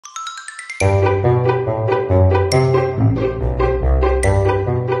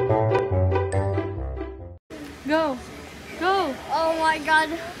my god.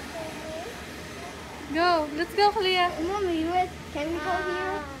 Go, let's go, Clea. Mommy, wait, can we go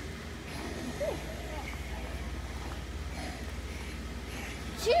here?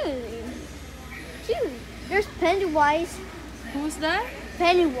 Dude, there's Pennywise. Who's that?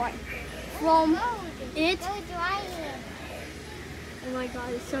 Pennywise from it. Oh my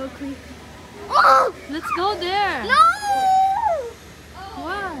god, it's so creepy. Oh! Let's go there. No!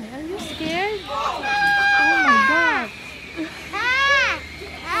 Why? Are you scared? Oh my god. Oh my god.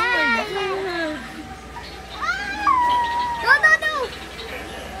 No!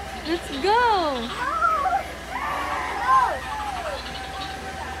 Let's go.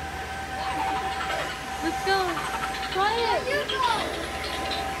 Let's go. Try it.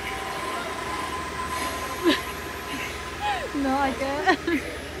 No, I can't.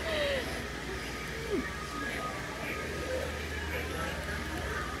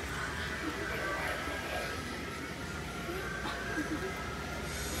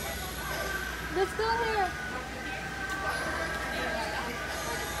 Let's go here.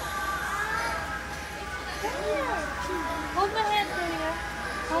 Hold my hand, Maria.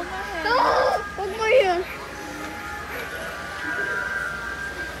 Hold my hand. No! Hold my hand.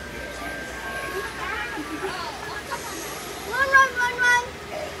 Run!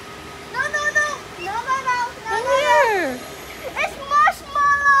 No! Come here. It's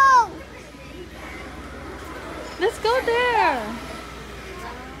marshmallow! Let's go there.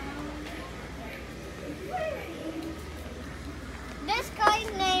 This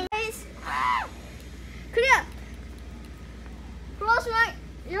guy's name is... Clear! Close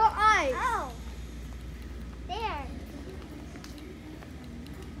your eyes. Oh. There.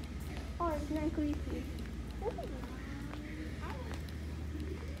 Oh, it's not creepy.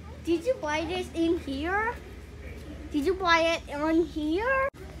 Did you buy this in here? Did you buy it on here?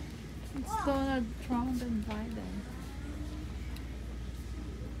 Let's go to Trump and Biden.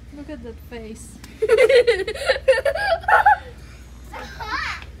 Look at that face.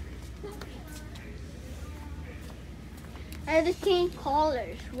 Editing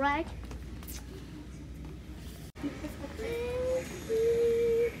colors, right?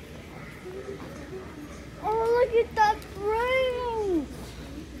 Oh, look at that brain!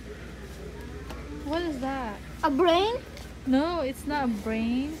 What is that? A brain? No, it's not a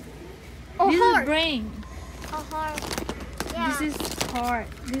brain. A This heart. is brain. A heart. This is heart.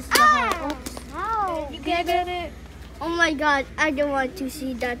 This is the heart. Oops. Oh, You get it? oh my god, I don't want to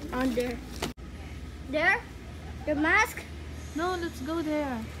see that on there. There? The mask? No, let's go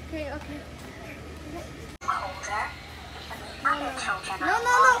there. Okay. Older, other children No. are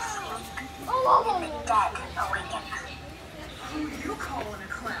lost. Oh. The dead awaken. Who you calling a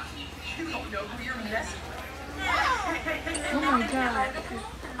clown? You don't know who you're messing with. Oh my god.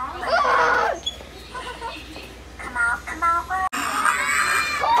 Come out, where?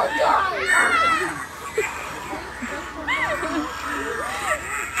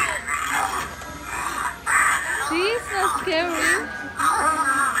 See, it's not scary.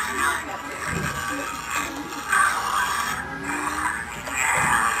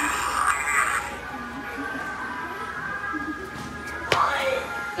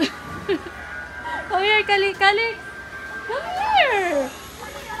 Come here, Kalik. Come here.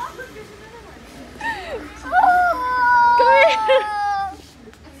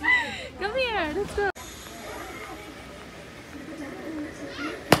 Come here. Let's go.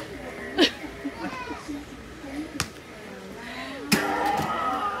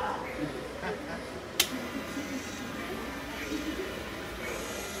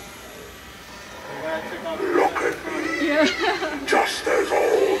 Look at me, just as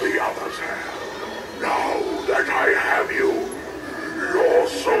all the others have. Now that I have you, your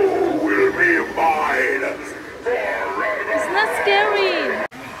soul will be mine forever. It's not scary.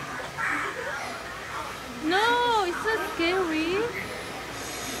 No, it's not scary.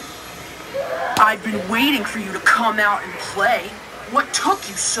 I've been waiting for you to come out and play. What took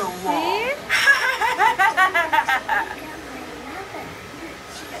you so long? See?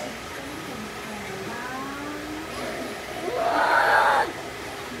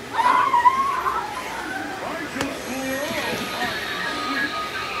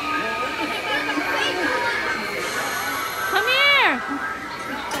 Come here.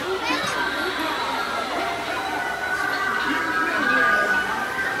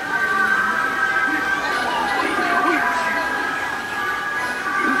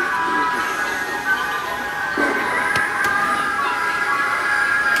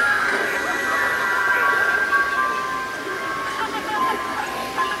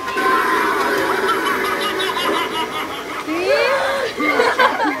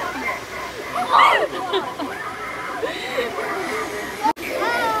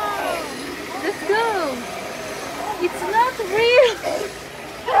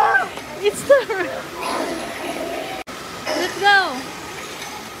 It's the. Let's go.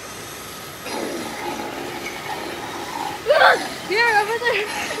 Here, over there.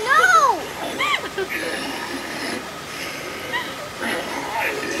 No!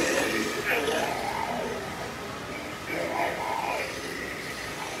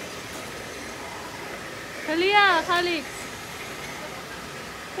 Kalia, Calix.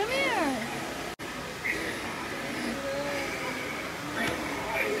 Come here.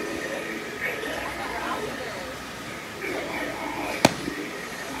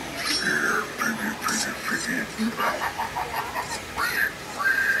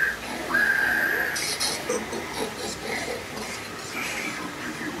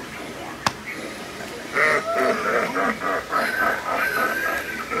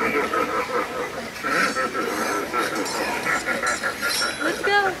 Let's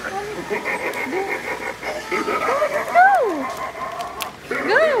go. Go.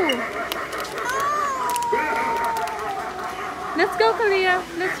 Go. Let's go, Kalia.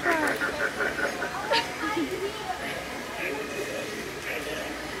 Let's try.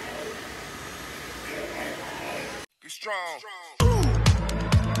 Be strong.